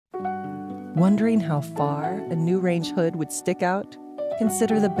Wondering how far a new range hood would stick out?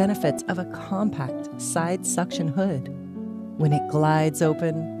 Consider the benefits of a compact side suction hood. When it glides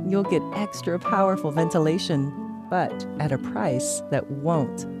open, you'll get extra powerful ventilation, but at a price that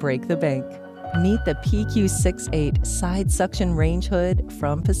won't break the bank. Meet the PQ68 side suction range hood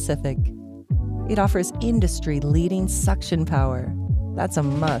from Pacific. It offers industry-leading suction power. That's a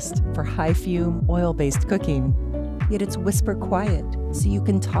must for high-fume, oil-based cooking. Yet it's whisper quiet, so you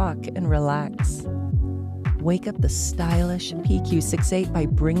can talk and relax. Wake up the stylish PQ68 by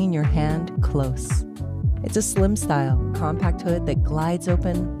bringing your hand close. It's a slim-style, compact hood that glides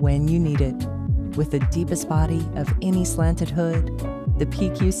open when you need it. With the deepest body of any slanted hood, the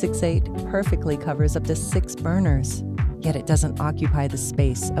PQ68 perfectly covers up to 6 burners, yet it doesn't occupy the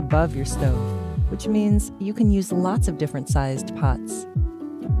space above your stove, which means you can use lots of different sized pots.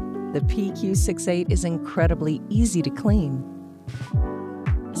 The PQ68 is incredibly easy to clean.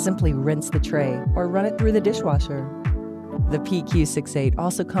 Simply rinse the tray or run it through the dishwasher. The PQ68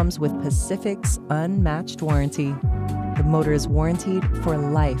 also comes with Pacific's unmatched warranty. The motor is warranted for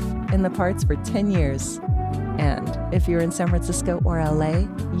life and the parts for 10 years. And if you're in San Francisco or LA,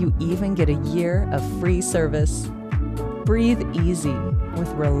 you even get a year of free service. Breathe easy with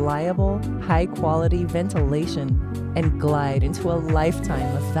reliable, high-quality ventilation and glide into a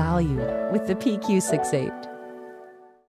lifetime of value with the PQ68.